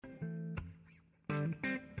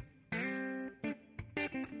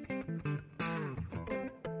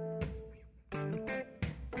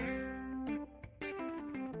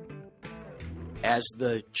As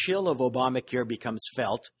the chill of Obamacare becomes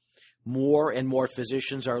felt, more and more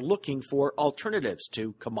physicians are looking for alternatives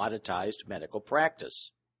to commoditized medical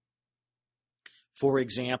practice. For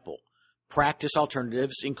example, practice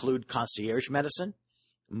alternatives include concierge medicine,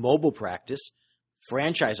 mobile practice,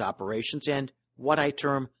 franchise operations, and what I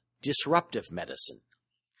term disruptive medicine,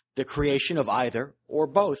 the creation of either or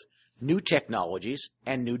both new technologies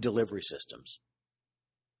and new delivery systems.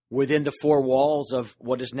 Within the four walls of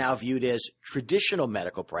what is now viewed as traditional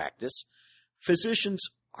medical practice, physicians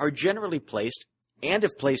are generally placed, and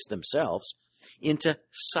have placed themselves, into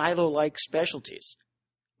silo-like specialties.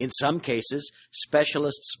 In some cases,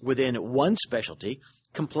 specialists within one specialty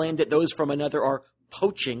complain that those from another are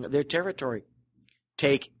poaching their territory.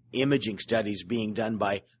 Take imaging studies being done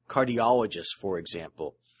by cardiologists, for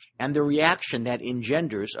example, and the reaction that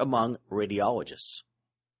engenders among radiologists.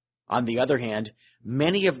 On the other hand,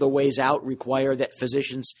 many of the ways out require that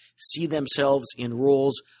physicians see themselves in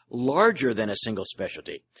roles larger than a single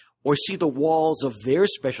specialty, or see the walls of their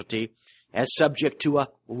specialty as subject to a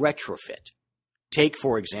retrofit. Take,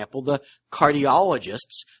 for example, the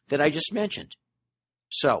cardiologists that I just mentioned.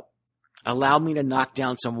 So, allow me to knock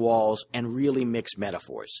down some walls and really mix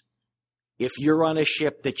metaphors. If you're on a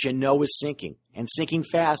ship that you know is sinking, and sinking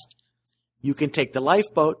fast, you can take the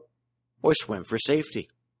lifeboat or swim for safety.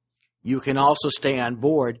 You can also stay on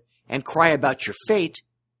board and cry about your fate.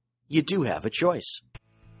 You do have a choice.